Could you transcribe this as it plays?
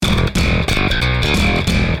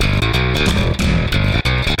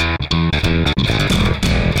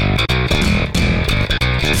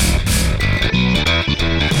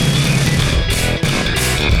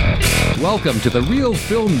Welcome to the Real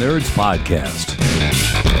Film Nerds Podcast.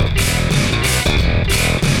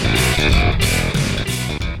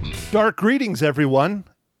 Dark greetings, everyone,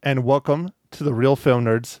 and welcome to the Real Film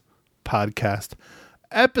Nerds Podcast,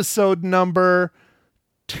 episode number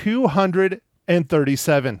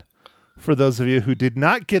 237. For those of you who did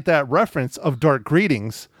not get that reference of Dark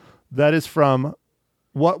Greetings, that is from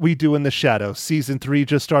What We Do in the Shadows. Season 3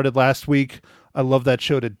 just started last week. I love that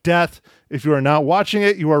show to death. If you are not watching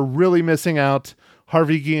it, you are really missing out.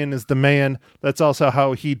 Harvey Guillen is the man. That's also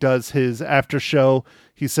how he does his after show.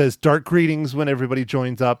 He says Dark Greetings when everybody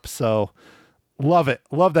joins up. So love it.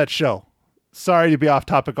 Love that show. Sorry to be off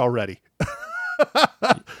topic already.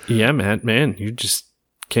 Yeah, man, you just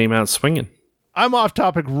came out swinging. I'm off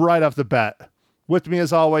topic right off the bat. With me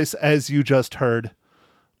as always, as you just heard,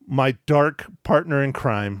 my dark partner in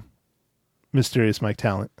crime, Mysterious Mike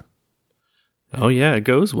Talent. Oh, yeah, it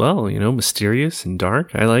goes well. You know, mysterious and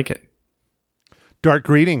dark. I like it. Dark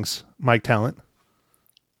greetings, Mike Talent.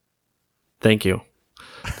 Thank you.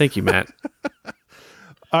 Thank you, Matt.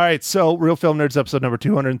 All right, so Real Film Nerds episode number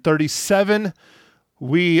 237.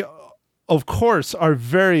 We, of course, are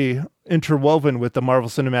very interwoven with the Marvel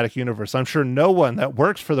Cinematic Universe. I'm sure no one that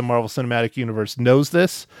works for the Marvel Cinematic Universe knows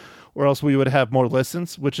this, or else we would have more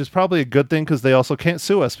listens, which is probably a good thing because they also can't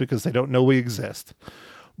sue us because they don't know we exist.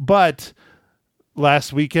 But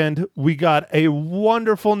last weekend, we got a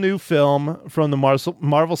wonderful new film from the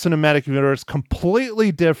Marvel Cinematic Universe,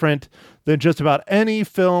 completely different than just about any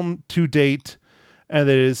film to date, and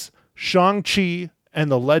it is Shang-Chi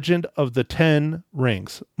and the Legend of the Ten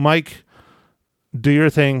Rings. Mike, do your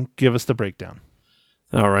thing. Give us the breakdown.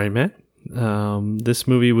 All right, Matt. This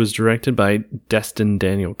movie was directed by Destin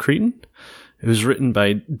Daniel Cretton. It was written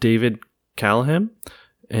by David Callahan,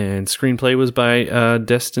 and screenplay was by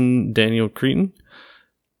Destin Daniel Cretton.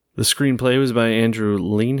 The screenplay was by Andrew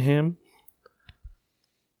Leanham.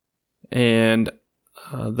 And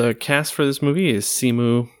the cast for this movie is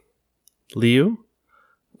Simu Liu,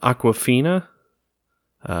 Awkwafina,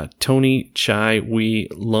 Tony Chai Wee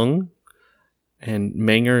Lung, and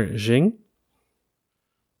Manger Jing.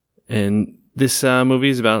 And this movie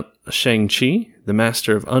is about Shang-Chi, the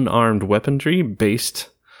master of unarmed weaponry-based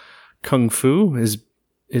kung fu, is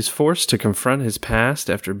forced to confront his past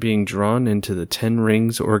after being drawn into the Ten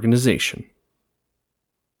Rings organization.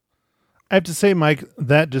 I have to say, Mike,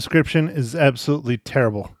 that description is absolutely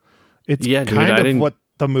terrible. It's kind of what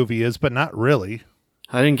the movie is, but not really.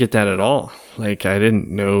 I didn't get that at all. Like, I didn't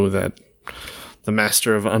know that the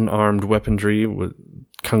master of unarmed weaponry would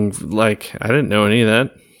I didn't know any of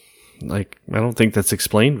that. Like, I don't think that's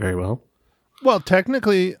explained very well. Well,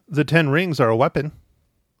 technically, the Ten Rings are a weapon.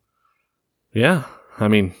 Yeah, I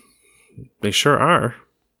mean, they sure are.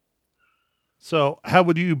 So how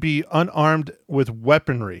would you be unarmed with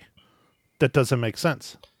weaponry? That doesn't make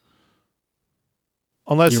sense.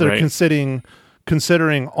 Unless they're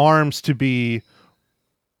considering arms to be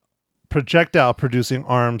projectile-producing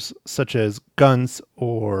arms, such as guns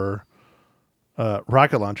or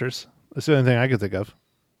rocket launchers. That's the only thing I could think of.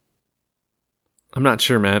 I'm not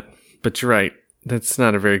sure, Matt, but you're right. That's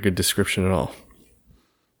not a very good description at all.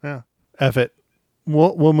 Yeah, F it.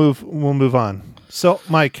 We'll move on. So,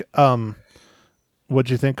 Mike, what'd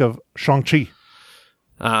you think of Shang-Chi?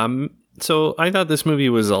 So I thought this movie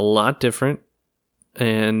was a lot different,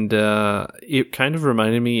 and it kind of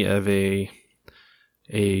reminded me of a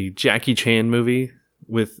Jackie Chan movie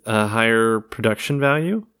with a higher production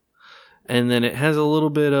value. And then it has a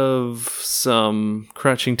little bit of some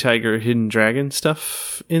Crouching Tiger, Hidden Dragon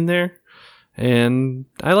stuff in there. And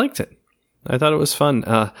I liked it. I thought it was fun.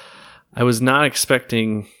 I was not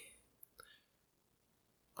expecting...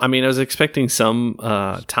 I was expecting some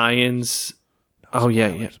tie-ins. No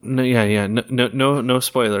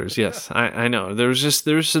spoilers. Yes, I know.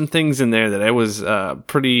 There's some things in there that I was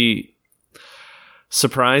pretty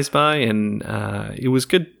surprised by, and it was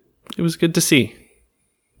good. It was good to see.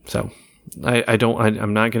 So...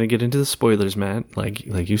 I'm not going to get into the spoilers, Matt, like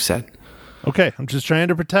you said. Okay, I'm just trying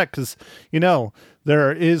to protect because,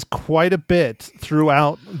 there is quite a bit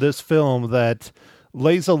throughout this film that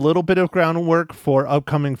lays a little bit of groundwork for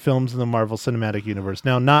upcoming films in the Marvel Cinematic Universe.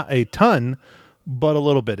 Now, not a ton, but a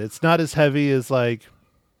little bit. It's not as heavy as, I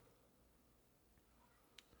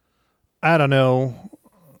don't know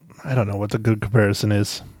what the good comparison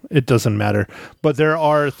is. It doesn't matter. But there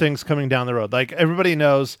are things coming down the road. Like everybody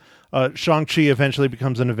knows, Shang-Chi eventually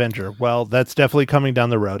becomes an Avenger. Well, that's definitely coming down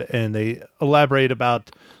the road. And they elaborate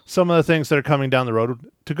about some of the things that are coming down the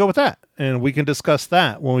road to go with that. And we can discuss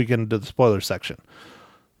that when we get into the spoiler section.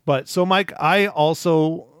 But so, Mike, I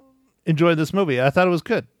also enjoyed this movie. I thought it was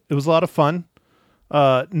good. It was a lot of fun.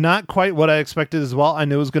 Not quite what I expected as well. I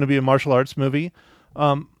knew it was going to be a martial arts movie.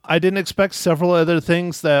 I didn't expect several other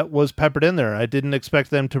things that was peppered in there. I didn't expect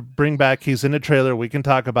them to bring back, he's in a trailer, we can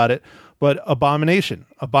talk about it, but Abomination.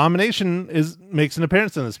 Abomination makes an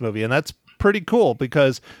appearance in this movie, and that's pretty cool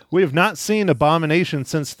because we have not seen Abomination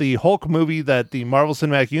since the Hulk movie that the Marvel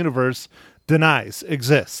Cinematic Universe denies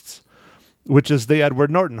exists, which is the Edward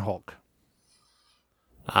Norton Hulk.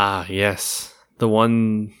 Ah, yes. The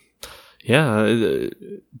one... Yeah.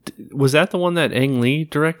 Was that the one that Ang Lee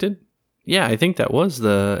directed? Yeah, I think that was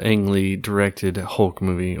the Ang Lee directed Hulk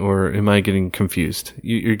movie, or am I getting confused?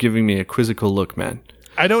 You're giving me a quizzical look, man.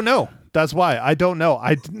 I don't know. That's why. I don't know.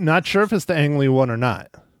 I'm not sure if it's the Ang Lee one or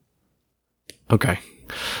not. Okay.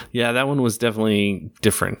 Yeah, that one was definitely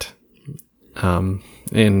different. And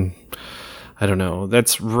I don't know.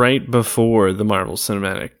 That's right before the Marvel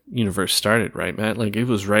Cinematic Universe started, right, Matt? Like, it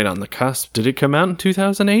was right on the cusp. Did it come out in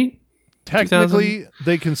 2008? Technically,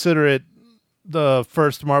 they consider it the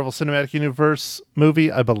first Marvel Cinematic Universe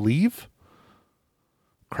movie, I believe.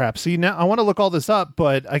 Crap. See, now I want to look all this up,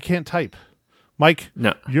 but I can't type. Mike,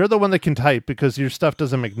 No. You're the one that can type because your stuff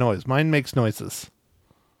doesn't make noise. Mine makes noises.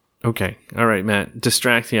 Okay. All right, Matt.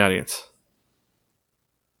 Distract the audience.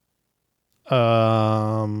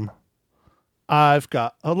 I've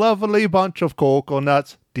got a lovely bunch of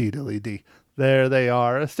coconuts. Dee-dilly-dee. There they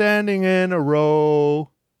are, standing in a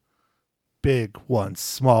row. Big ones,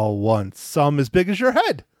 small ones, some as big as your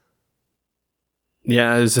head.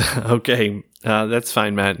 Yeah, it was, okay. That's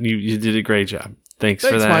fine, Matt. You did a great job. Thanks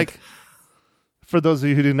for that. Mike. For those of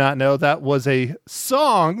you who do not know, that was a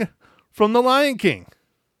song from The Lion King.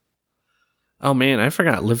 Oh, man, I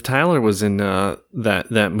forgot. Liv Tyler was in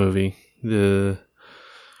that movie. She's The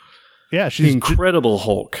Incredible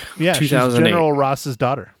Hulk. Yeah, she's 2008. General Ross's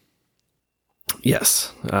daughter.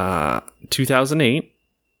 Yes. 2008.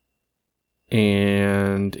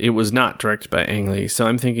 And it was not directed by Ang Lee. So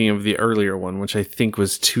I'm thinking of the earlier one, which I think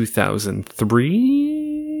was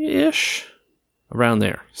 2003-ish. Around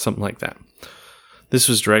there. Something like that. This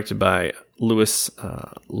was directed by Louis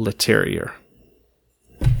Leterrier.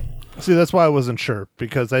 See, that's why I wasn't sure,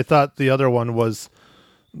 because I thought the other one was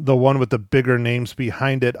the one with the bigger names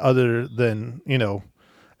behind it other than,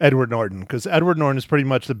 Edward Norton, because Edward Norton is pretty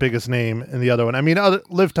much the biggest name in the other one. I mean,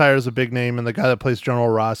 Liv Tyler is a big name, and the guy that plays General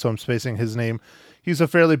Ross, so I'm spacing his name. He's a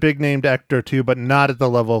fairly big named actor too, but not at the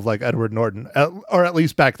level of like Edward Norton, or at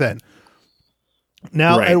least back then.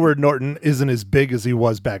 Now, right. Edward Norton isn't as big as he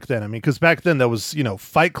was back then. I mean, because back then there was,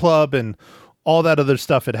 Fight Club and all that other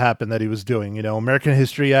stuff had happened that he was doing. American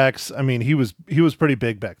History X. I mean, he was pretty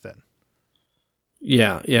big back then.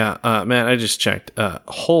 Yeah. Man, I just checked.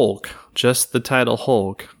 Hulk, just the title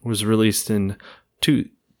Hulk, was released in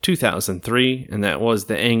 2003, and that was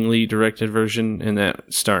the Ang Lee directed version, and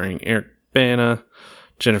that starring Eric Bana,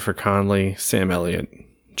 Jennifer Connelly, Sam Elliott,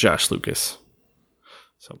 Josh Lucas.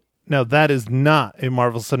 So now that is not a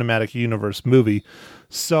Marvel Cinematic Universe movie,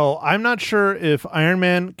 so I'm not sure if Iron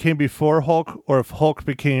Man came before Hulk or if Hulk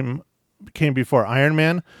came before Iron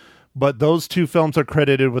Man. But those two films are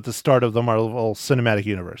credited with the start of the Marvel Cinematic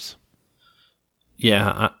Universe.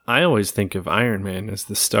 Yeah, I always think of Iron Man as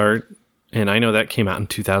the start, and I know that came out in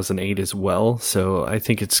 2008 as well, so I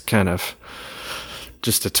think it's kind of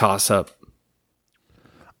just a toss-up.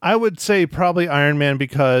 I would say probably Iron Man,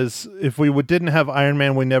 because if we didn't have Iron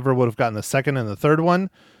Man, we never would have gotten the second and the third one,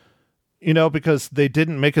 because they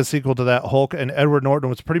didn't make a sequel to that Hulk, and Edward Norton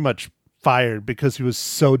was pretty much fired because he was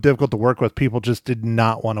so difficult to work with. People just did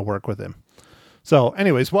not want to work with him. So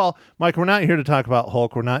anyways, well, Mike, we're not here to talk about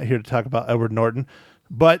Hulk. We're not here to talk about Edward Norton,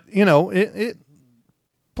 but it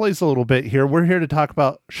plays a little bit here. We're here to talk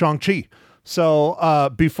about Shang-Chi.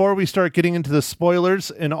 So before we start getting into the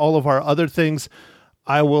spoilers and all of our other things,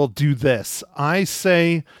 I will do this. I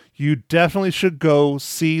say you definitely should go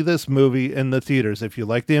see this movie in the theaters. If you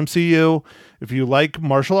like the MCU, if you like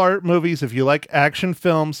martial art movies, if you like action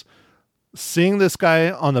films, seeing this guy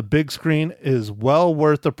on the big screen is well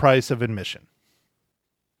worth the price of admission.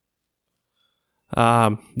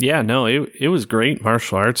 It was great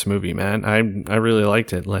martial arts movie, man. I really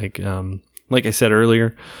liked it. Like I said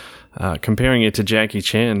earlier, comparing it to Jackie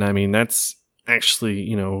Chan, I mean, that's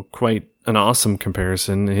actually, quite an awesome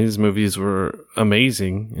comparison. His movies were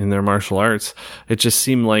amazing in their martial arts. It just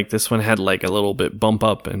seemed like this one had like a little bit bump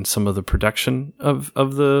up in some of the production of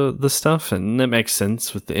the stuff, and that makes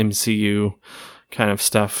sense with the MCU kind of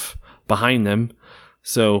stuff behind them.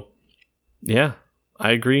 So yeah,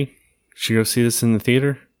 I agree. Should go see this in the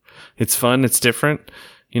theater. It's fun. It's different.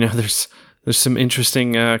 There's some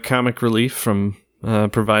interesting comic relief from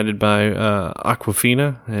provided by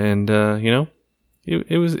Aquafina, and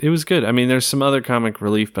It was good. I mean, there's some other comic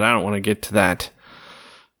relief, but I don't want to get to that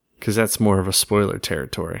because that's more of a spoiler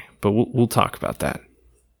territory. But we'll talk about that.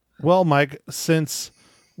 Well, Mike, since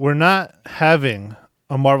we're not having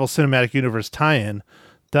a Marvel Cinematic Universe tie-in,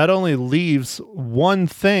 that only leaves one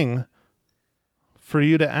thing for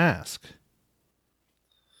you to ask.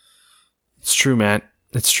 It's true, Matt.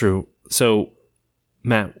 It's true. So,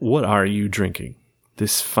 Matt, what are you drinking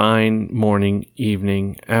this fine morning,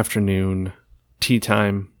 evening, afternoon, tea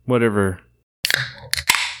time, whatever?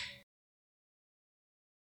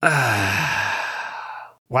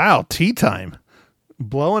 Wow, tea time.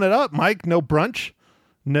 Blowing it up, Mike. No brunch?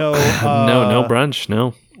 No no brunch,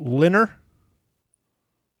 no. Linner?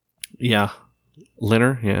 Yeah.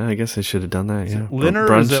 Linner? Yeah, I guess I should have done that. Yeah. Linner brunch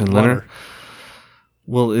or is it and Lunner? Linner.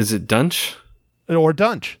 Well, is it Dunch? Or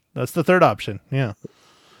Dunch. That's the third option. Yeah.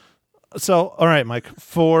 So, all right, Mike.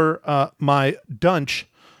 For my Dunch,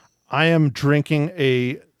 I am drinking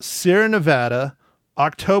a Sierra Nevada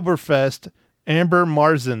Oktoberfest Amber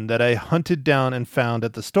Marzen that I hunted down and found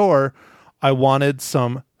at the store. I wanted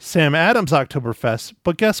some Sam Adams Oktoberfest,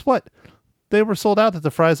 but guess what? They were sold out at the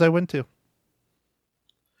Fry's I went to.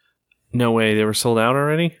 No way, they were sold out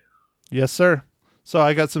already? Yes, sir. So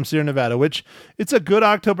I got some Sierra Nevada, which it's a good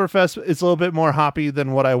Oktoberfest. It's a little bit more hoppy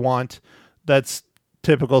than what I want. That's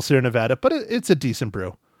typical Sierra Nevada, but it's a decent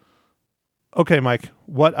brew. Okay, Mike,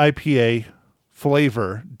 what IPA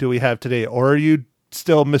flavor do we have today? Or are you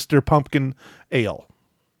still Mr. Pumpkin Ale?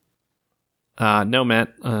 No,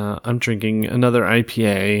 Matt. I'm drinking another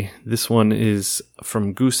IPA. This one is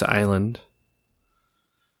from Goose Island,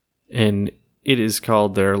 and it is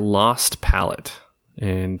called their Lost Palate.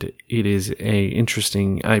 And it is a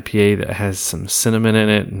interesting IPA that has some cinnamon in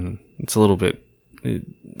it, and it's a little bit.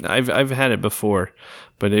 I've had it before,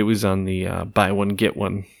 but it was on the buy one get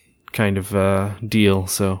one kind of deal,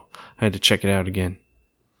 so I had to check it out again.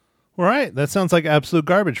 All right, that sounds like absolute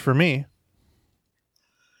garbage for me.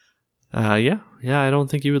 Yeah, I don't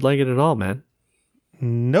think you would like it at all, man.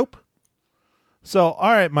 Nope. So,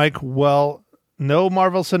 all right, Mike. Well, no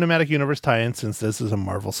Marvel Cinematic Universe tie-in since this is a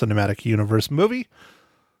Marvel Cinematic Universe movie.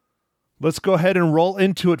 Let's go ahead and roll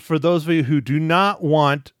into it for those of you who do not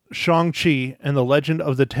want Shang-Chi and the Legend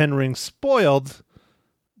of the Ten Rings spoiled.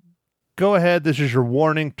 Go ahead. This is your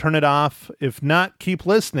warning. Turn it off. If not, keep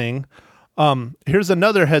listening. Here's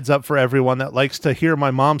another heads up for everyone that likes to hear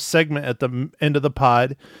my mom's segment at the end of the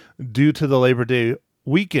pod. Due to the Labor Day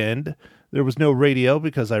weekend, there was no radio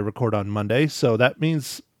because I record on Monday. So that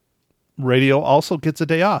means radio also gets a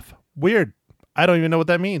day off. Weird. I don't even know what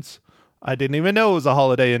that means. I didn't even know it was a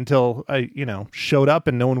holiday until I, showed up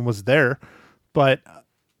and no one was there. But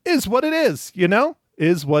is what it is,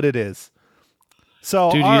 is what it is.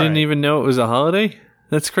 So, dude, you didn't even know it was a holiday?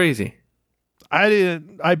 That's crazy.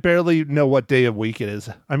 I barely know what day of week it is.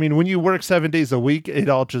 I mean, when you work 7 days a week, it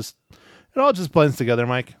all just blends together,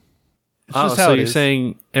 Mike. It's just how so it you're is.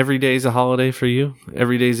 saying every day is a holiday for you?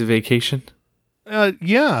 Every day is a vacation?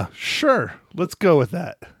 Yeah, sure. Let's go with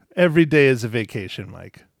that. Every day is a vacation,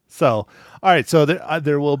 Mike. So, all right. So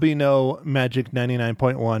there will be no Magic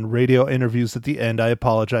 99.1 radio interviews at the end. I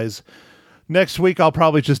apologize. Next week, I'll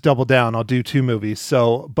probably just double down. I'll do 2 movies.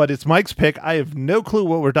 But it's Mike's pick. I have no clue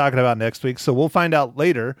what we're talking about next week. So we'll find out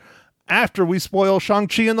later after we spoil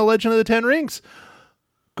Shang-Chi and the Legend of the Ten Rings.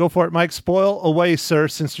 Go for it, Mike. Spoil away, sir,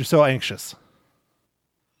 since you're so anxious.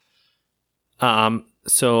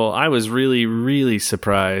 So I was really, really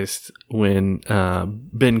surprised when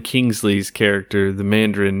Ben Kingsley's character, the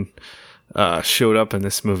Mandarin, showed up in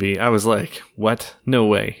this movie. I was like, what? No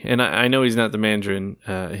way. And I know he's not the Mandarin.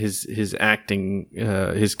 His acting,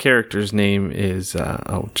 his character's name is,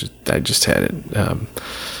 I just had it.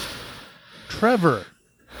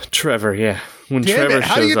 Trevor, yeah. When Damn Trevor it,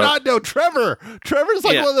 how do you shows up, not know Trevor? Trevor's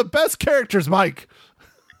like Yeah. one of the best characters, Mike.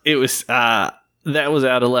 it was, that was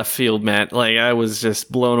out of left field, Matt. Like, I was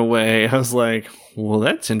just blown away. I was like, well,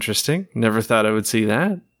 that's interesting. Never thought I would see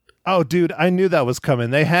that. Oh, dude, I knew that was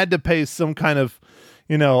coming. They had to pay some kind of,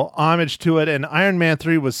 homage to it. And Iron Man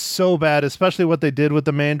 3 was so bad, especially what they did with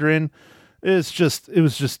the Mandarin. It was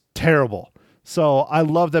just terrible. So I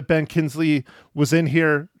love that Ben Kingsley was in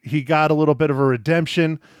here. He got a little bit of a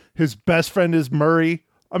redemption. His best friend is Murray.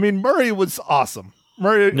 I mean, Murray was awesome.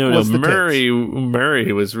 Murray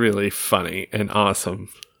was really funny and awesome.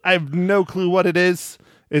 I have no clue what it is.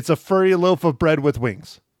 It's a furry loaf of bread with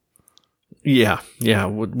wings. Yeah,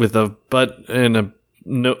 with a butt and a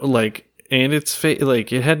no, and its face,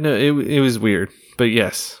 it had no. It was weird, but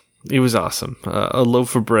yes, it was awesome. A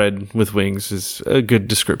loaf of bread with wings is a good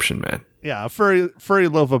description, man. Yeah, a furry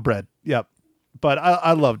loaf of bread. Yep, but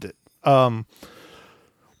I loved it.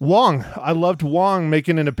 Wong. I loved Wong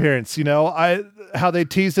making an appearance. How they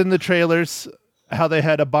teased in the trailers, how they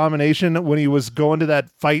had Abomination when he was going to that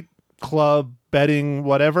fight club, betting,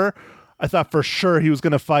 whatever. I thought for sure he was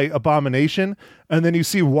going to fight Abomination. And then you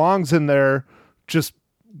see Wong's in there just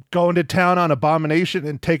going to town on Abomination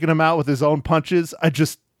and taking him out with his own punches.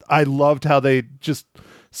 I loved how they just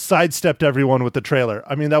sidestepped everyone with the trailer.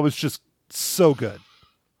 I mean, that was just so good.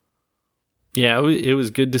 Yeah, it was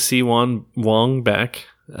good to see Wong back.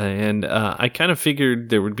 And I kind of figured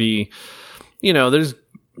there would be, there's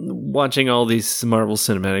watching all these Marvel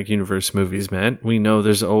Cinematic Universe movies, man. We know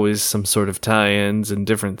there's always some sort of tie-ins and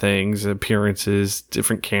different things, appearances,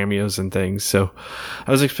 different cameos and things. So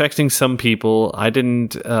I was expecting some people. I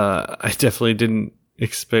definitely didn't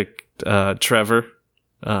expect Trevor.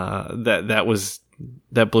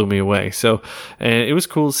 That blew me away. So, and it was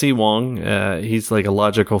cool to see Wong. He's like a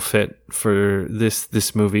logical fit for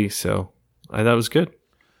this movie. So I thought it was good.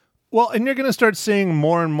 Well, and you're going to start seeing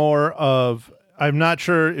more and more of, I'm not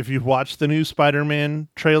sure if you've watched the new Spider-Man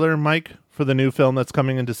trailer, Mike, for the new film that's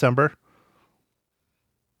coming in December.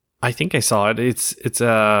 I think I saw it. It's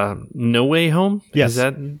No Way Home. Yes. Is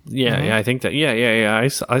that? Yeah. Mm-hmm. Yeah. I think that. Yeah.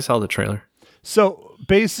 I saw the trailer. So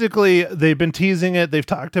basically, they've been teasing it. They've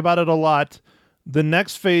talked about it a lot. The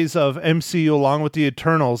next phase of MCU, along with the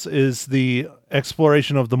Eternals, is the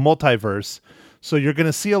exploration of the multiverse. So you're going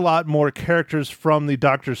to see a lot more characters from the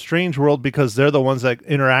Doctor Strange world because they're the ones that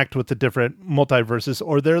interact with the different multiverses,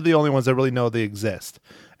 or they're the only ones that really know they exist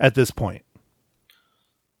at this point.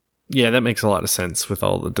 Yeah, that makes a lot of sense with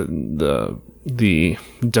all the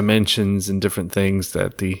dimensions and different things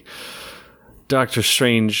that the Doctor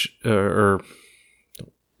Strange or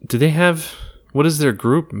do they have? What is their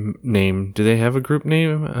group name? Do they have a group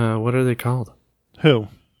name? What are they called? Who?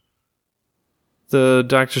 The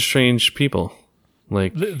Doctor Strange people.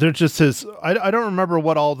 Like they're just his. I don't remember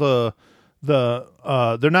what all the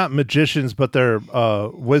they're not magicians, but they're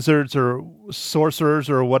wizards or sorcerers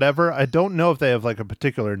or whatever. I don't know if they have like a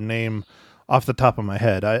particular name off the top of my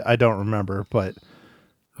head. I don't remember, but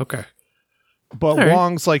okay. But all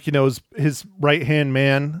Wong's right. Like, his right-hand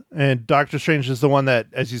man, and Doctor Strange is the one that,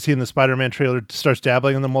 as you see in the Spider-Man trailer, starts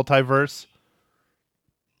dabbling in the multiverse.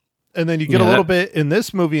 And then you get a little bit in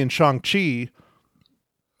this movie in Shang-Chi.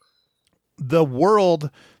 The world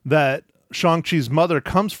that Shang-Chi's mother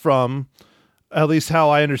comes from, at least how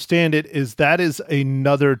I understand it, is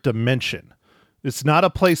another dimension. It's not a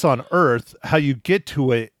place on Earth. How you get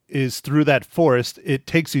to it is through that forest. It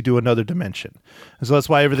takes you to another dimension. And so that's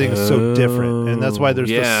why everything is so different. And that's why there's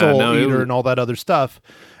the Soul Eater and all that other stuff.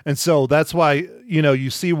 And so that's why, you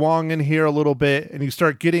see Wong in here a little bit, and you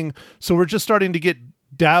start getting, so we're just starting to get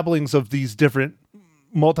dabblings of these different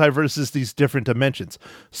multiverses, these different dimensions.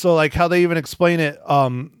 So like how they even explain it,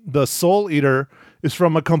 the Soul Eater is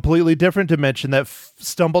from a completely different dimension that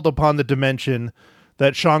stumbled upon the dimension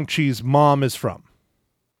that Shang-Chi's mom is from.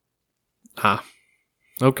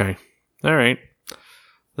 Okay. All right.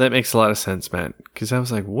 That makes a lot of sense, Matt. Because I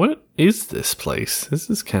was like, what is this place?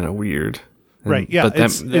 This is kind of weird. Right. Yeah. But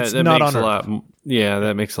it's not on Earth. Yeah,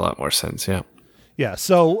 that makes a lot more sense. Yeah. Yeah.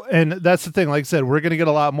 So, and that's the thing. Like I said, we're going to get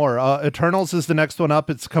a lot more. Eternals is the next one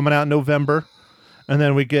up. It's coming out in November. And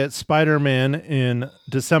then we get Spider-Man in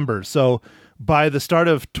December. So by the start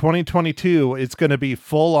of 2022, it's going to be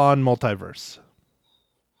full on multiverse.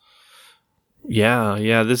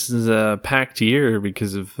 Yeah, this is a packed year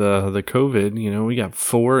because of the COVID. We got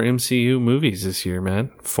 4 MCU movies this year,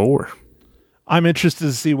 man. 4. I'm interested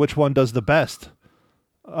to see which one does the best.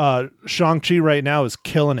 Shang-Chi right now is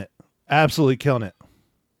killing it. Absolutely killing it.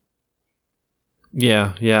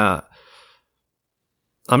 Yeah.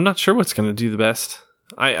 I'm not sure what's going to do the best.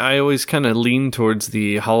 I always kind of lean towards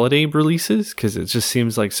the holiday releases because it just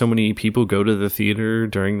seems like so many people go to the theater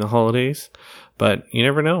during the holidays. But you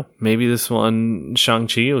never know. Maybe this one,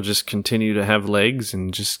 Shang-Chi, will just continue to have legs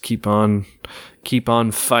and just keep on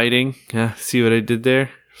fighting. Yeah, see what I did there?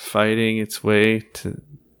 Fighting its way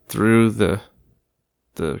through the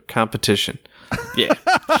competition. Yeah.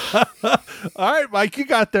 All right, Mike, you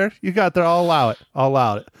got there. I'll allow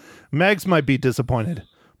it. Megs might be disappointed,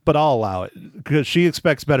 but I'll allow it because she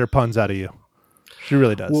expects better puns out of you. She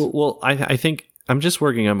really does. Well, I think I'm just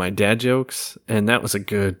working on my dad jokes, and that was a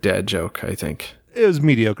good dad joke, I think. It was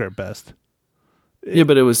mediocre at best. Yeah,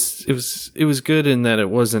 but it was good in that it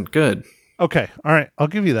wasn't good. Okay, all right, I'll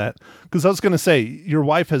give you that. Because I was going to say, your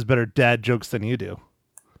wife has better dad jokes than you do.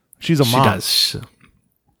 She's a mom. She does.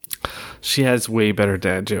 She has way better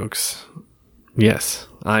dad jokes. Yes,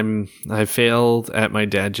 I failed at my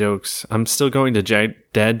dad jokes. I'm still going to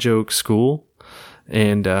dad joke school,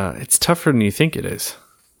 and it's tougher than you think it is.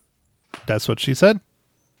 That's what she said.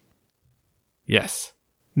 Yes.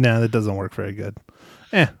 Nah, that doesn't work very good.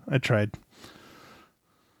 I tried.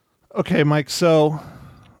 Okay, Mike, so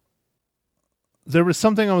there was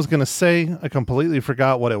something I was going to say. I completely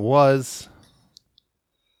forgot what it was.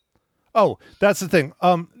 Oh, that's the thing.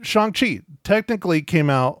 Shang-Chi technically came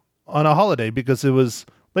out on a holiday because it was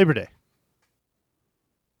Labor Day.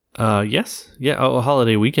 Yes. Yeah. Oh, a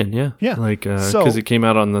holiday weekend. Yeah. Yeah. Like, because it came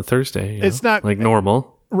out on the Thursday. It's not like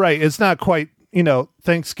normal. Right. It's not quite,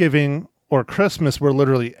 Thanksgiving or Christmas where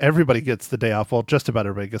literally everybody gets the day off. Well, just about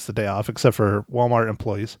everybody gets the day off except for Walmart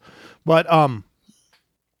employees. But,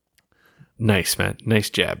 nice, man. Nice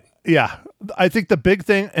jab. Yeah. I think the big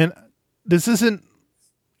thing, and this isn't,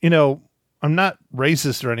 I'm not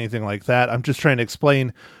racist or anything like that. I'm just trying to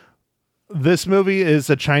explain. This movie is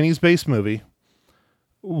a Chinese-based movie.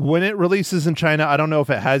 When it releases in China, I don't know if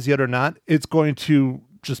it has yet or not, it's going to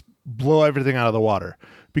just blow everything out of the water.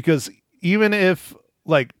 Because even if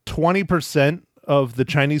like 20% of the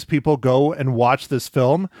Chinese people go and watch this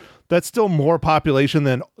film, that's still more population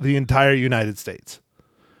than the entire United States.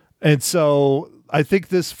 And so I think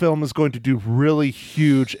this film is going to do really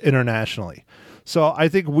huge internationally. So I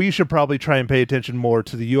think we should probably try and pay attention more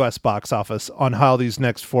to the U.S. box office on how these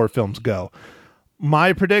next 4 films go.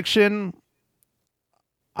 My prediction,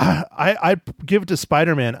 I give it to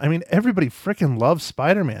Spider-Man. I mean, everybody freaking loves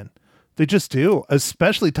Spider-Man. They just do,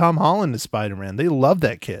 especially Tom Holland as Spider-Man. They love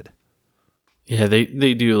that kid. Yeah, they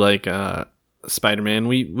do like Spider-Man.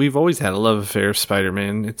 We've always had a love affair with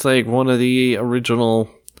Spider-Man. It's like one of the original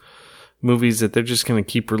movies that they're just going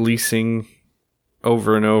to keep releasing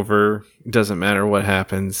over and over. It doesn't matter what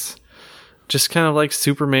happens. Just kind of like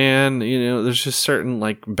Superman, there's just certain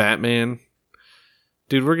like Batman.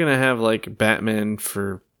 Dude, we're going to have like Batman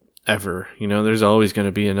forever. There's always going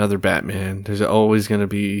to be another Batman. There's always going to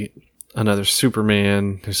be another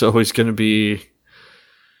Superman. There's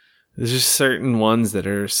just certain ones that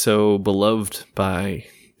are so beloved by,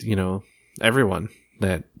 everyone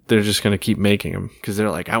that they're just going to keep making them because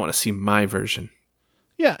they're like, I want to see my version.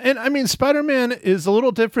 Yeah, and I mean, Spider-Man is a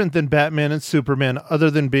little different than Batman and Superman,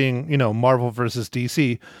 other than being, Marvel versus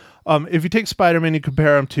DC. If you take Spider-Man, you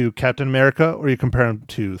compare him to Captain America, or you compare him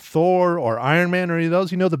to Thor or Iron Man or any of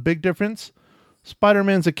those, the big difference?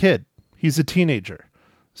 Spider-Man's a kid. He's a teenager.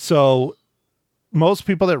 So most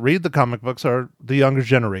people that read the comic books are the younger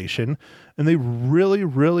generation, and they really,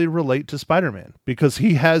 really relate to Spider-Man because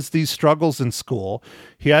he has these struggles in school.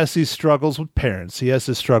 He has these struggles with parents. He has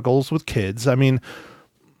his struggles with kids. I mean,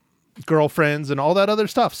 girlfriends and all that other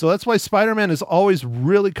stuff. So that's why Spider-Man is always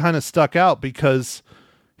really kind of stuck out because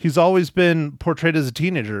he's always been portrayed as a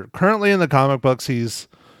teenager. Currently in the comic books,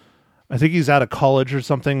 I think he's out of college or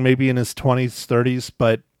something, maybe in his 20s, 30s,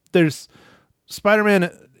 but there's Spider-Man,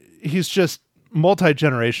 he's just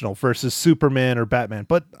multi-generational versus Superman or Batman.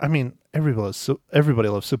 But I mean, everybody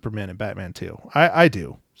loves Superman and Batman too. I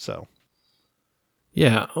do. So.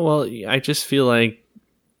 Yeah. Well, I just feel like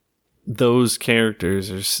those characters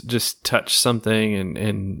are just touch something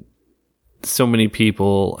and so many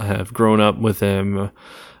people have grown up with them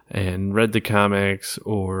and read the comics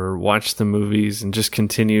or watched the movies and just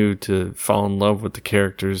continue to fall in love with the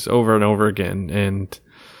characters over and over again. And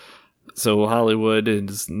so Hollywood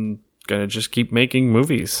is going to just keep making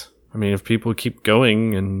movies. I mean, if people keep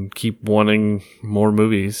going and keep wanting more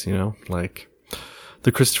movies, like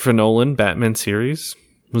the Christopher Nolan Batman series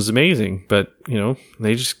was amazing, but,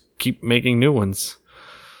 they just keep making new ones.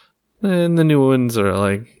 And the new ones are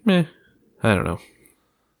like, I don't know.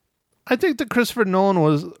 I think the Christopher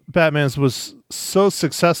Nolan Batman's was so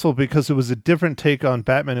successful because it was a different take on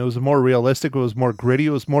Batman. It was more realistic. It was more gritty.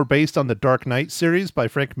 It was more based on the Dark Knight series by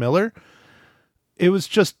Frank Miller. It was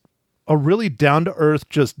just a really down-to-earth,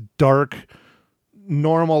 just dark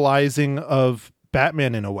normalizing of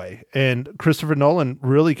Batman in a way. And Christopher Nolan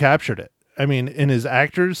really captured it. I mean, in his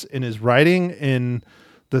actors, in his writing, in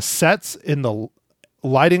the sets, in the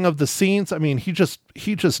lighting of the scenes. I mean, he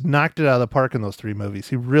just knocked it out of the park in those 3 movies.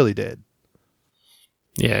 He really did.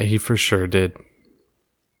 Yeah, he for sure did.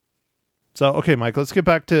 So, okay, Mike, let's get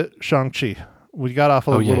back to Shang-Chi. We got off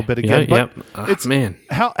a little bit again. Yeah, but it's man.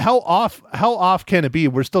 How off can it be?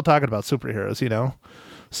 We're still talking about superheroes,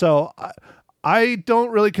 So I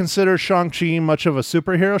don't really consider Shang-Chi much of a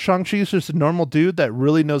superhero. Shang-Chi is just a normal dude that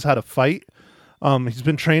really knows how to fight. He's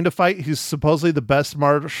been trained to fight. He's supposedly the best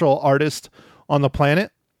martial artist on the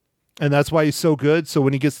planet, and that's why he's so good. So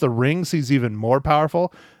when he gets the rings, he's even more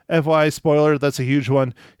powerful. FYI, spoiler, that's a huge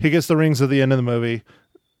one. He gets the rings at the end of the movie.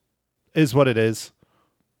 Is what it is.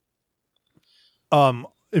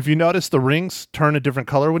 If you notice, the rings turn a different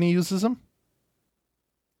color when he uses them.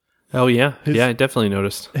 Oh, yeah. I definitely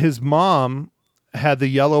noticed. His mom had the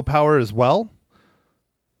yellow power as well.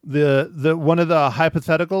 The one of the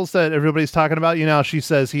hypotheticals that everybody's talking about, she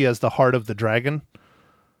says he has the heart of the dragon.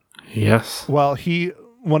 Yes. Well,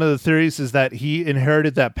 one of the theories is that he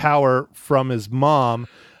inherited that power from his mom,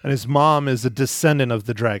 and his mom is a descendant of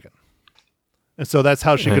the dragon. And so that's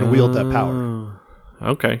how she can wield that power.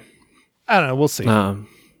 Okay. I don't know. We'll see.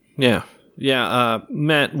 Yeah.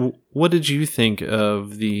 Matt, what did you think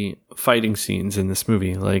of the fighting scenes in this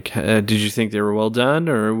movie? Like, did you think they were well done,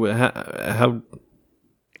 or how?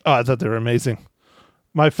 Oh, I thought they were amazing.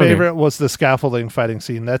 My favorite was the scaffolding fighting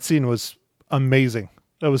scene. That scene was amazing.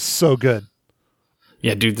 That was so good.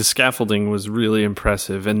 Yeah, dude, the scaffolding was really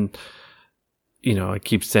impressive, and I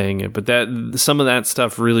keep saying it, but some of that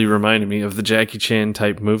stuff really reminded me of the Jackie Chan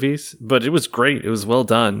type movies. But it was great. It was well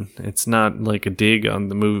done. It's not like a dig on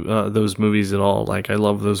those movies at all. Like, I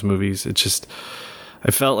love those movies. It's just, I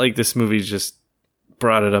felt like this movie just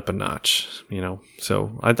brought it up a notch.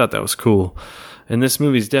 So I thought that was cool. And this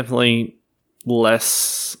movie's definitely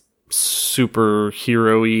less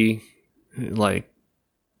superhero-y,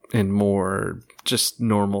 and more just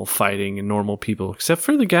normal fighting and normal people, except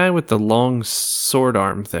for the guy with the long sword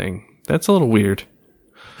arm thing. That's a little weird.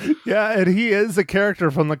 Yeah, and he is a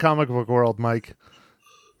character from the comic book world, Mike.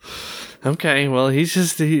 Okay, well, he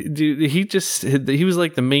was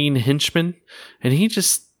like the main henchman, and he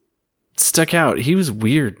just stuck out. He was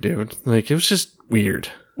weird, dude. Like, it was just weird.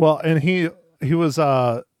 Well, and he was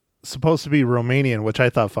supposed to be Romanian, which I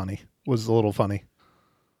thought was a little funny.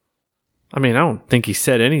 I mean, I don't think he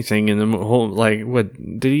said anything in the whole, what,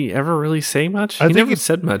 did he ever really say much? He never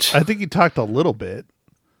said much. I think he talked a little bit,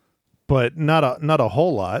 but not a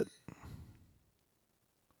whole lot.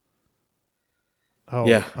 Oh,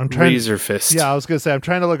 yeah, Razor Fist. Yeah, I was going to say, I'm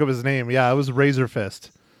trying to look up his name. Yeah, it was Razor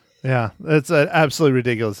Fist. Yeah, that's an absolutely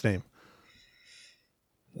ridiculous name.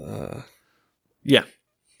 Yeah,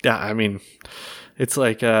 I mean, it's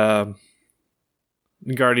like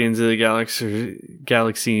Guardians of the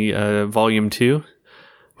Galaxy Volume 2.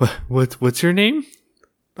 What's your name?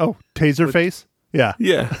 Oh, Taserface? Yeah.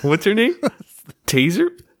 Yeah. What's her name? Taser?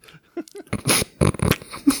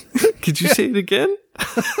 Could you say it again?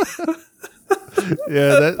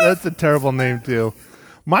 Yeah, that's a terrible name too.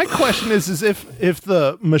 My question is if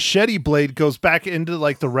the machete blade goes back into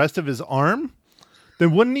the rest of his arm,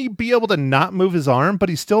 then wouldn't he be able to not move his arm, but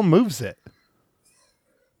he still moves it?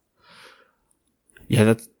 Yeah,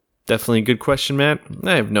 that's definitely a good question, Matt.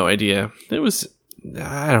 I have no idea.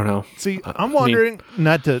 I don't know. See, I'm wondering,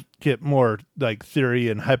 not to get more theory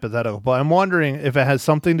and hypothetical, but I'm wondering if it has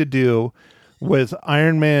something to do with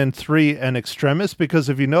Iron Man 3 and Extremis, because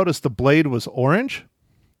if you notice, the blade was orange.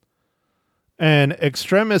 And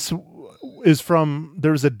Extremis is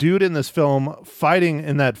there's a dude in this film fighting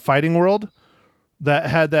in that fighting world that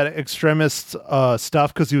had that Extremis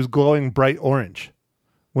stuff because he was glowing bright orange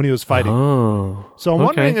when he was fighting. Oh, so I'm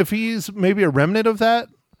wondering if he's maybe a remnant of that,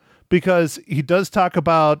 because he does talk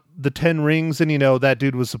about the 10 rings, and that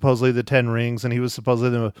dude was supposedly the 10 rings, and he was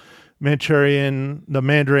supposedly the Mandarin,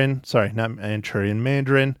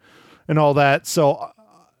 and all that. So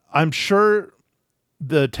I'm sure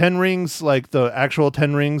the 10 rings, the actual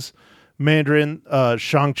 10 rings, Mandarin,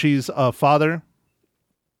 Shang-Chi's father,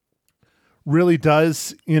 really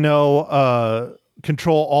does,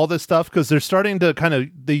 control all this stuff, because they're starting to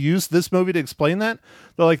they use this movie to explain that.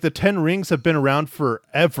 They're the 10 rings have been around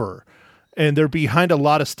forever, and they're behind a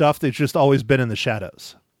lot of stuff that's just always been in the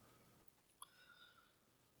shadows.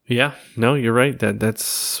 Yeah, no, you're right.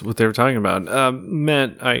 That's what they were talking about.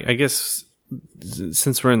 Matt, I guess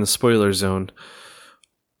since we're in the spoiler zone,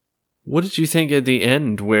 what did you think at the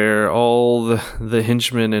end where all the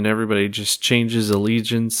henchmen and everybody just changes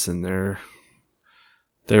allegiance and they're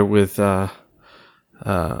with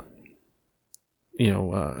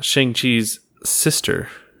Shang-Chi's sister?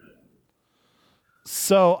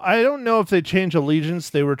 So I don't know if they changed allegiance.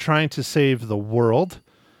 They were trying to save the world.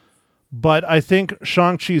 But I think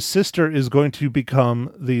Shang-Chi's sister is going to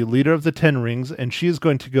become the leader of the 10 Rings, and she is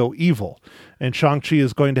going to go evil. And Shang-Chi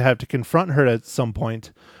is going to have to confront her at some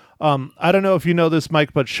point. I don't know if you know this,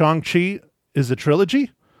 Mike, but Shang-Chi is a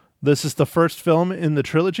trilogy. This is the first film in the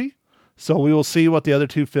trilogy. So we will see what the other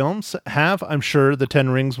two films have. I'm sure the 10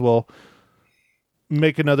 Rings will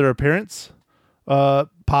make another appearance.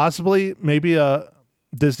 Possibly, maybe a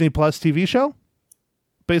Disney Plus TV show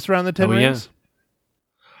based around the 10 Rings. Yeah.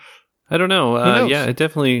 I don't know. Yeah, it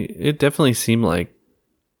definitely seemed like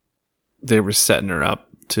they were setting her up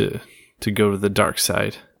to go to the dark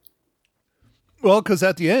side. Well, because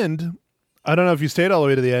at the end, I don't know if you stayed all the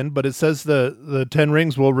way to the end, but it says the 10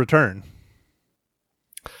 Rings will return.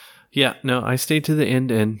 Yeah, no, I stayed to the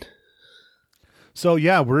end. So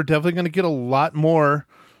yeah, we're definitely going to get a lot more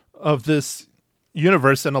of this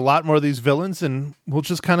universe and a lot more of these villains, and we'll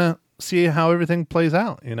just kind of see how everything plays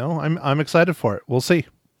out. I'm excited for it. We'll see.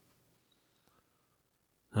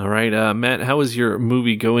 All right, Matt, how was your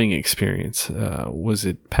movie going experience? Was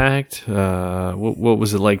it packed? What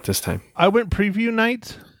was it like this time? I went preview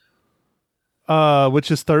night, which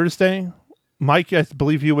is Thursday. Mike, I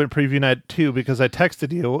believe you went preview night too, because I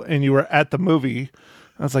texted you and you were at the movie.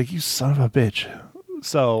 I was like, you son of a bitch.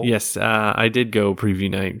 So yes, I did go preview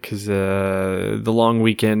night because the long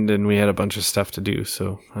weekend and we had a bunch of stuff to do,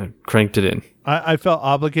 so I cranked it in. I felt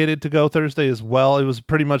obligated to go Thursday as well. It was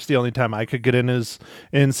pretty much the only time I could get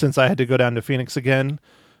in since I had to go down to Phoenix again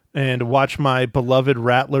and watch my beloved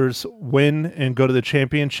Rattlers win and go to the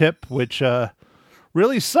championship, which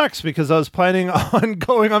really sucks because I was planning on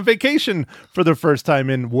going on vacation for the first time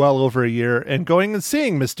in well over a year and going and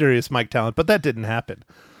seeing Mysterious Mike Talent, but that didn't happen.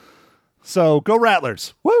 So go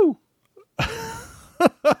Rattlers. Woo!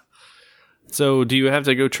 So do you have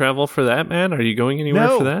to go travel for that, man? Are you going anywhere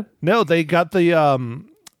for that? No, they got the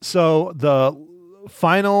so the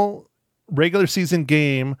final regular season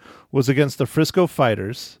game was against the Frisco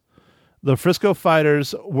Fighters. The Frisco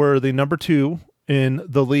Fighters were the number 2 in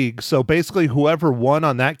the league. So basically whoever won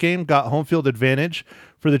on that game got home field advantage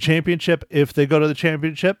for the championship if they go to the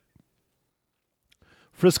championship.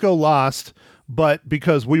 Frisco lost, but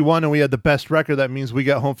because we won and we had the best record, that means we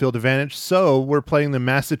got home field advantage. So we're playing the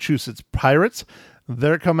Massachusetts Pirates.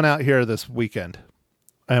 They're coming out here this weekend,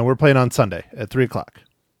 and we're playing on Sunday at 3:00.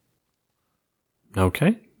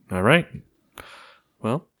 Okay. All right.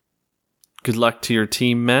 Well, good luck to your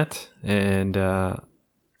team, Matt. And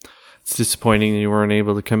it's disappointing that you weren't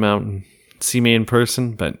able to come out and see me in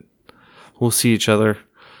person, but we'll see each other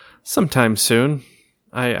sometime soon,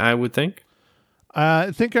 I would think.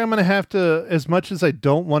 I think I'm going to have to, as much as I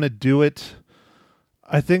don't want to do it,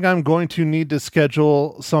 I think I'm going to need to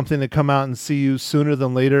schedule something to come out and see you sooner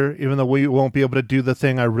than later, even though we won't be able to do the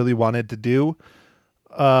thing I really wanted to do.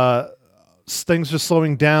 Things are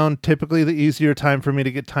slowing down. Typically, the easier time for me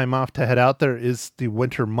to get time off to head out there is the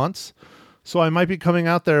winter months. So I might be coming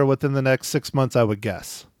out there within the next 6 months, I would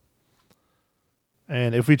guess.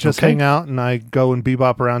 And if we just hang out and I go and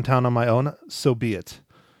bebop around town on my own, so be it.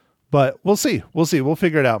 But we'll see. We'll see. We'll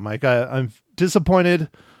figure it out, Mike. I'm disappointed,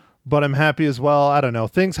 but I'm happy as well. I don't know.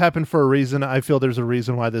 Things happen for a reason. I feel there's a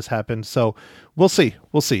reason why this happened. So we'll see.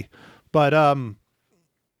 We'll see. But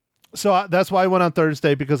so that's why I went on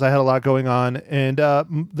Thursday, because I had a lot going on. And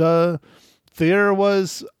the theater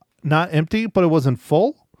was not empty, but it wasn't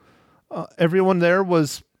full. Everyone there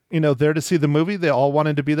was, there to see the movie. They all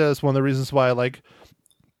wanted to be there. That's one of the reasons why I like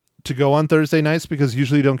to go on Thursday nights, because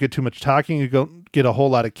usually you don't get too much talking. You don't get a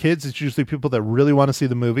whole lot of kids. It's usually people that really want to see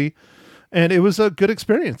the movie. And it was a good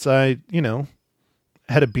experience. I,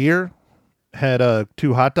 had a beer, had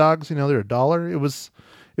 2 hot dogs, they're $1. It was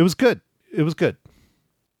good. It was good.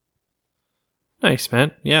 Nice,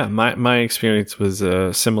 man. Yeah. My experience was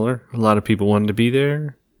similar. A lot of people wanted to be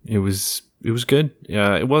there. It was good.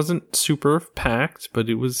 Yeah. It wasn't super packed, but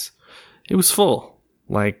it was full.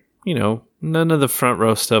 Like, none of the front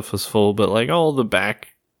row stuff was full, but like all the back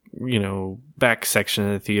section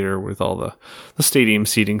of the theater with all the stadium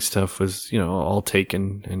seating stuff was, all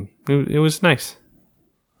taken, and it was nice.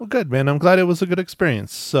 Well, good, man. I'm glad it was a good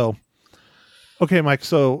experience. So, okay, Mike,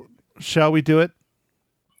 so shall we do it?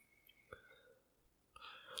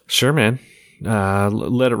 Sure, man.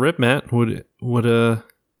 Let it rip, Matt. How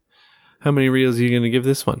many reels are you going to give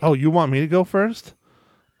this one? Oh, you want me to go first?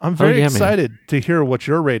 I'm very excited to hear what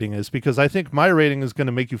your rating is, because I think my rating is going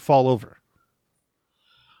to make you fall over.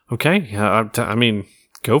 Okay. I mean,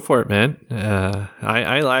 go for it, man.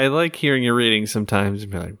 I like hearing your rating sometimes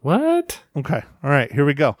and be like, what? Okay. All right. Here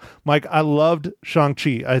we go. Mike, I loved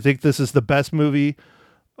Shang-Chi. I think this is the best movie,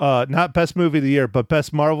 not best movie of the year, but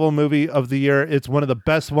best Marvel movie of the year. It's one of the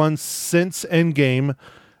best ones since Endgame.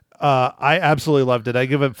 I absolutely loved it. I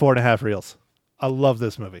give it 4.5 reels. I love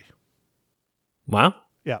this movie. Wow.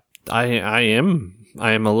 Yeah. I am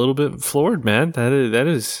a little bit floored, man.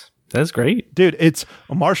 That's great. Dude, it's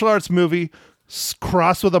a martial arts movie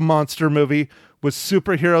crossed with a monster movie with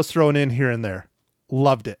superheroes thrown in here and there.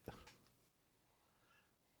 Loved it.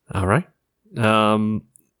 All right.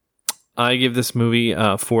 I give this movie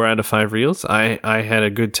 4 out of 5 reels. I had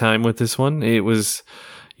a good time with this one. It was,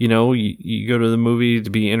 you go to the movie to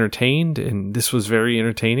be entertained, and this was very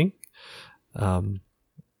entertaining.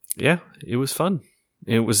 Yeah, it was fun.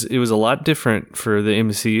 It was a lot different for the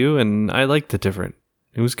MCU, and I liked it different.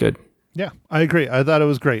 It was good. Yeah, I agree. I thought it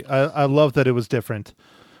was great. I love that it was different.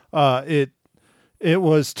 It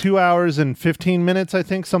was 2 hours and 15 minutes, I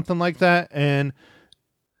think, something like that. And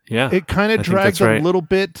Yeah. It kind I of think dragged that's right. a little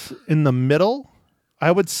bit in the middle.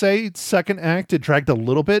 I would say second act, it dragged a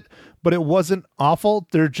little bit, but it wasn't awful.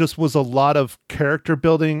 There just was a lot of character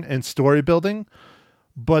building and story building.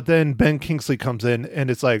 But then Ben Kingsley comes in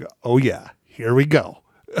and it's like, oh yeah, here we go.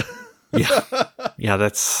 Yeah. Yeah,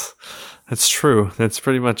 that's true. That's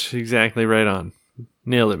pretty much exactly right on.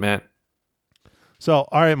 Nailed it, Matt. So,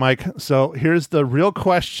 all right, Mike. So here's the real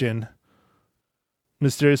question.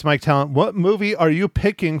 Mysterious Mike Talent, what movie are you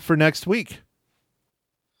picking for next week?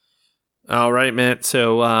 All right, Matt.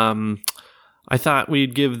 So I thought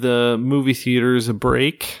we'd give the movie theaters a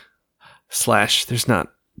break. There's not a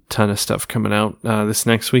ton of stuff coming out this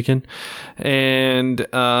next weekend. And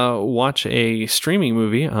watch a streaming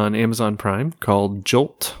movie on Amazon Prime called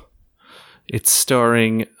Jolt. It's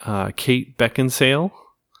starring Kate Beckinsale.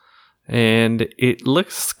 And it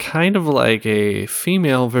looks kind of like a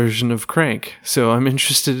female version of Crank. So I'm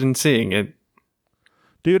interested in seeing it.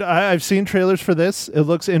 Dude, I've seen trailers for this. It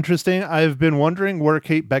looks interesting. I've been wondering where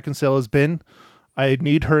Kate Beckinsale has been. I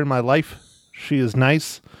need her in my life. She is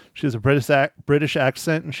nice. She has a British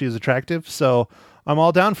accent, and she is attractive. So I'm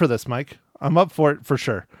all down for this, Mike. I'm up for it for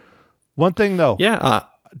sure. One thing, though. Yeah,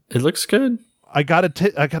 it looks good. I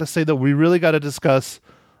gotta say, though, we really got to discuss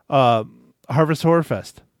Harvest Horror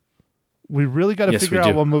Fest. We really got to figure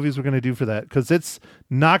out what movies we're going to do for that, because it's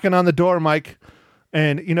knocking on the door, Mike.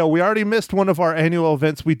 And, we already missed one of our annual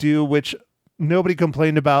events we do, which nobody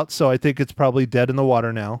complained about, so I think it's probably dead in the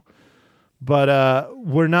water now. But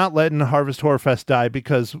we're not letting Harvest Horror Fest die,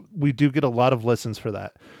 because we do get a lot of listens for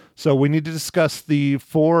that. So we need to discuss the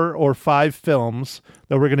 4 or 5 films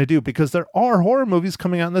that we're going to do, because there are horror movies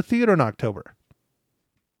coming out in the theater in October.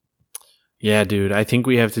 Yeah, dude. I think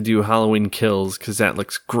we have to do Halloween Kills because that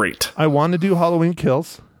looks great. I want to do Halloween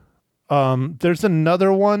Kills. There's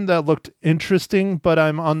another one that looked interesting, but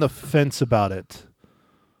I'm on the fence about it.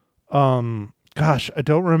 Gosh, I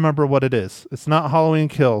don't remember what it is. It's not Halloween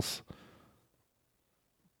Kills.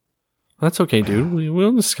 That's okay, dude.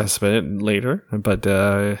 We'll discuss it later. But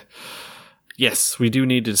yes, we do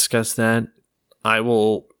need to discuss that. I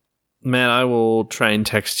will try and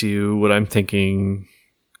text you what I'm thinking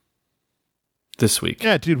this week.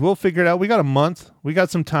 Yeah, dude, we'll figure it out. We got a month. We got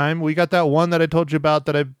some time. We got that one that I told you about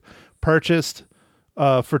that I purchased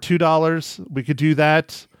for $2. We could do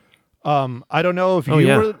that. I don't know if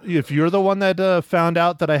if you're the one that found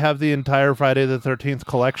out that I have the entire Friday the 13th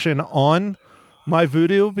collection on my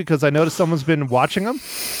Vudu, because I noticed someone's been watching them.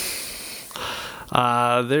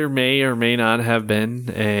 There may or may not have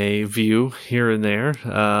been a view here and there.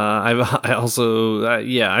 I've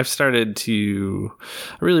started to.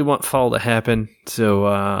 I really want fall to happen, so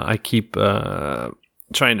I keep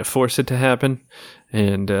trying to force it to happen.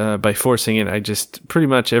 And by forcing it, I just pretty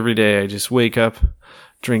much every day I just wake up,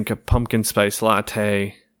 drink a pumpkin spice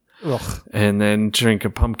latte, and then drink a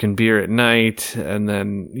pumpkin beer at night, and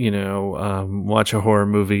then watch a horror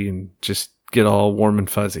movie and just get all warm and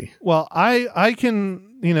fuzzy. Well, I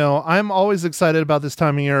can, I'm always excited about this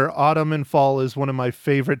time of year. Autumn and fall is one of my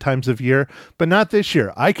favorite times of year, but not this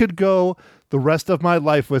year. I could go the rest of my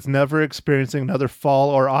life with never experiencing another fall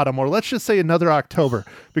or autumn, or let's just say another October,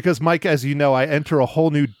 because Mike, as you know, I enter a whole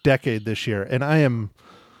new decade this year, and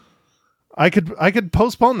I could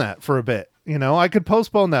postpone that for a bit. I could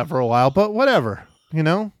postpone that for a while, but whatever,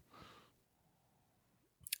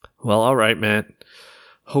 Well, all right, Matt.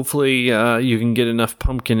 Hopefully you can get enough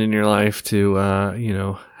pumpkin in your life to,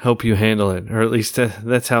 help you handle it. Or at least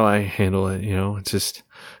that's how I handle it. It's just,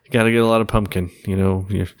 you got to get a lot of pumpkin.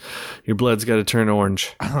 Your blood's got to turn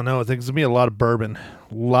orange. I don't know. I think it's going to be a lot of bourbon.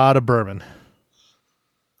 A lot of bourbon.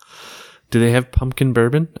 Do they have pumpkin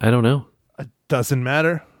bourbon? I don't know. It doesn't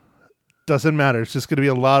matter. Doesn't matter. It's just going to be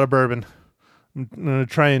a lot of bourbon. I'm going to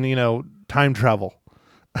try and, time travel.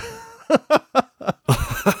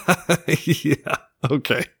 Yeah.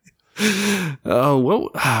 Okay. Oh,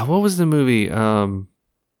 what was the movie?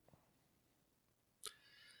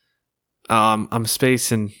 I'm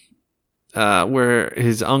spacing. Where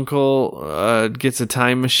his uncle gets a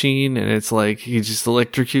time machine and it's like he just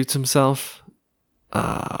electrocutes himself.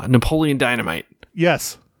 Napoleon Dynamite.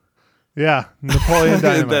 Yes. Yeah, Napoleon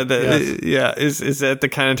Dynamite. Yes. Yeah, is that the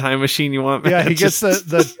kind of time machine you want? Man? Yeah, he gets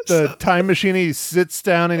the time machine. He sits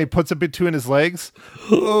down and he puts it between his legs.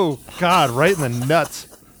 Oh God, right in the nuts.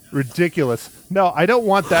 Ridiculous. No, I don't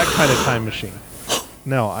want that kind of time machine.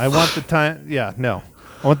 No, I want the time. Yeah, no,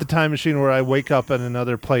 I want the time machine where I wake up in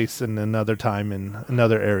another place in another time in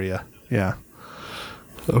another area. Yeah.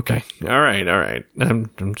 Okay. All right.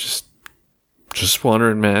 I'm just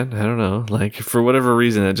wondering, man. I don't know. Like, for whatever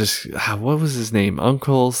reason, what was his name?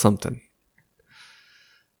 Uncle something.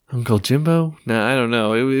 Uncle Jimbo? No, I don't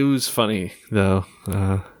know. It was funny though.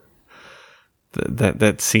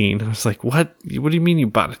 That scene. I was like, what? What do you mean you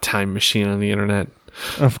bought a time machine on the internet?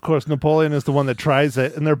 Of course, Napoleon is the one that tries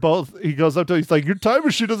it, and they're both. He goes up to. He's like, "Your time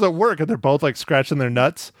machine doesn't work," and they're both like scratching their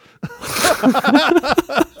nuts.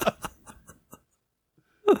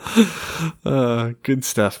 Good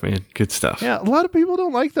stuff, man. Good stuff. Yeah, a lot of people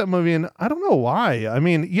don't like that movie, and I don't know why. I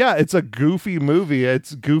mean, yeah, it's a goofy movie.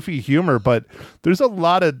 It's goofy humor, but there's a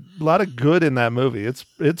lot of good in that movie.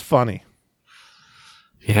 It's funny.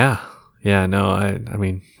 Yeah. Yeah, no, I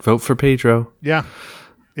mean, vote for Pedro. Yeah.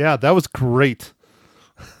 Yeah, that was great.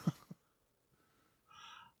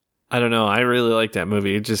 I don't know. I really like that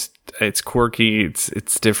movie. It's quirky.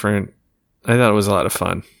 It's different. I thought it was a lot of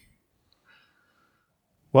fun.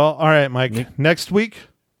 Well, all right, Mike. Next week,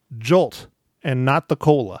 Jolt and not the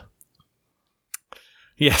cola.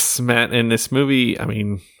 Yes, Matt. And this movie, I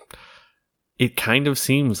mean, it kind of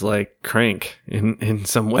seems like Crank in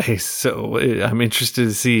some ways. So I'm interested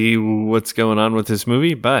to see what's going on with this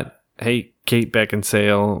movie. But hey, Kate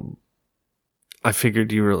Beckinsale, I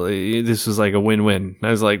figured this was like a win-win. I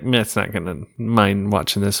was like, Matt's not going to mind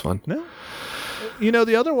watching this one. No. You know,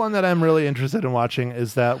 the other one that I'm really interested in watching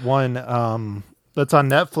is that one that's on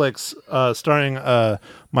Netflix starring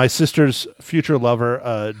my sister's future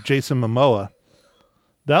lover, Jason Momoa.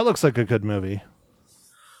 That looks like a good movie.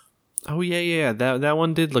 Oh yeah. That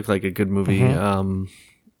one did look like a good movie. Mm-hmm.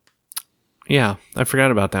 Yeah, I forgot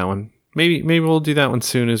about that one. Maybe we'll do that one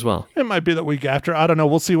soon as well. It might be the week after. I don't know.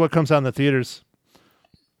 We'll see what comes out in the theaters.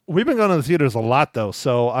 We've been going to the theaters a lot though,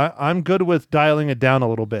 so I'm good with dialing it down a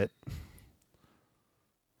little bit.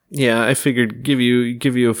 Yeah, I figured give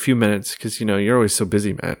you a few minutes because you're always so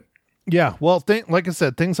busy, Matt. Yeah, well, like I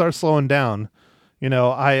said, things are slowing down.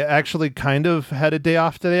 I actually kind of had a day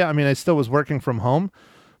off today. I mean, I still was working from home,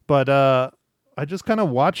 but I just kind of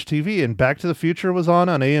watched TV, and Back to the Future was on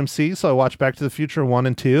AMC, so I watched Back to the Future 1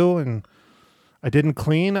 and 2, and I didn't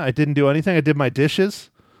clean. I didn't do anything. I did my dishes.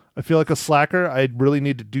 I feel like a slacker. I really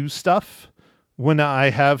need to do stuff when I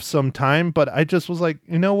have some time, but I just was like,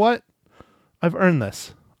 you know what? I've earned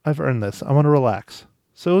this. I want to relax.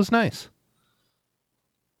 So it was nice.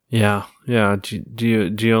 Yeah.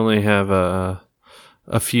 Do you only have a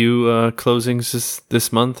few closings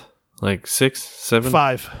this month? Like 6, 7,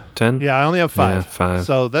 5, 10? Yeah, I only have 5. Yeah, 5.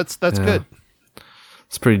 So that's good.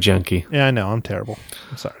 It's pretty junky. Yeah, I know. I'm terrible.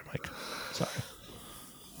 I'm sorry, Mike. Sorry.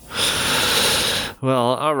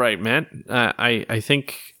 Well, all right, Matt. I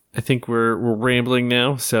think we're rambling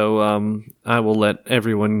now, so I will let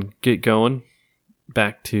everyone get going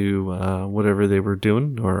back to whatever they were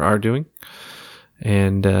doing or are doing.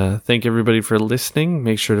 And thank everybody for listening.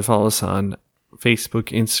 Make sure to follow us on Facebook,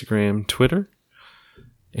 Instagram, Twitter.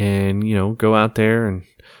 And, go out there and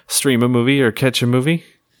stream a movie or catch a movie.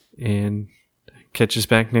 And catch us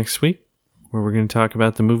back next week where we're going to talk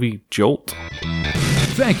about the movie Jolt.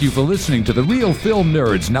 Thank you for listening to The Real Film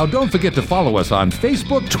Nerds. Now don't forget to follow us on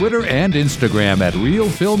Facebook, Twitter, and Instagram at Real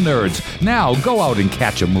Film Nerds. Now go out and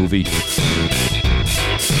catch a movie.